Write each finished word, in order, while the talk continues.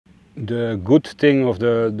The good thing of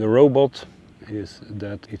the robot is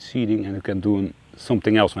that it's seeding and you can do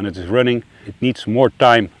something else when it is running. It needs more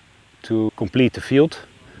time to complete the field,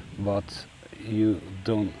 but you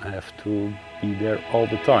don't have to be there all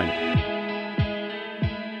the time.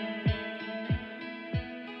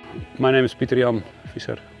 My name is Pieter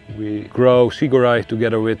Visser. We grow chicory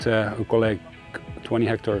together with a colleague, 20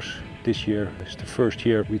 hectares. This year is the first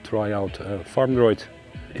year we try out FarmDroid.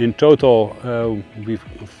 In total, we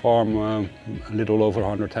farm a little over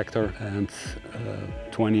 100 hectares and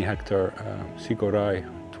 20 hectare chicory,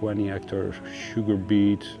 20 hectare sugar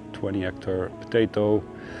beet, 20 hectare potato,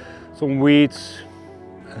 some weeds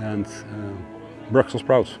and Brussels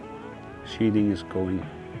sprouts. Seeding is going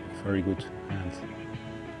very good and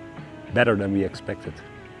better than we expected.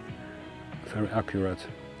 Very accurate,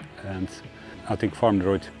 and I think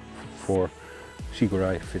FarmDroid for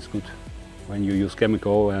chicory fits good. When you use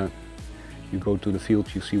chemical, you go to the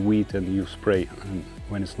field, you see weed and you spray, and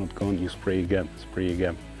when it's not gone, you spray again,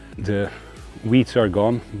 The weeds are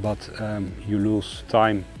gone, but you lose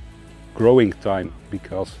time, growing time,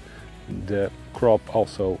 because the crop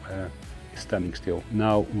also is standing still.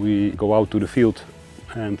 Now we go out to the field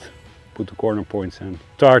and put the corner points and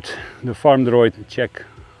start the FarmDroid, check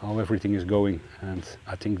how everything is going, and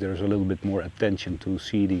I think there's a little bit more attention to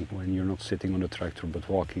seeding when you're not sitting on the tractor but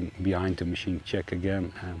walking behind the machine. Check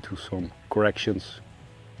again and do some corrections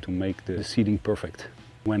to make the seeding perfect.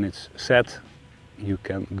 When it's set, you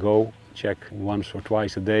can go check once or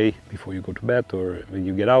twice a day before you go to bed or when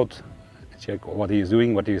you get out. Check what he is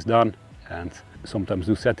doing, what he has done, and sometimes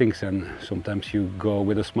do settings, and sometimes you go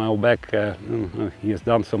with a smile back, he has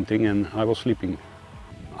done something and I was sleeping.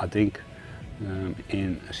 I think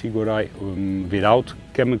in chicory without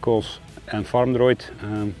chemicals and FarmDroid,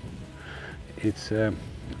 it's a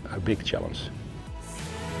big challenge.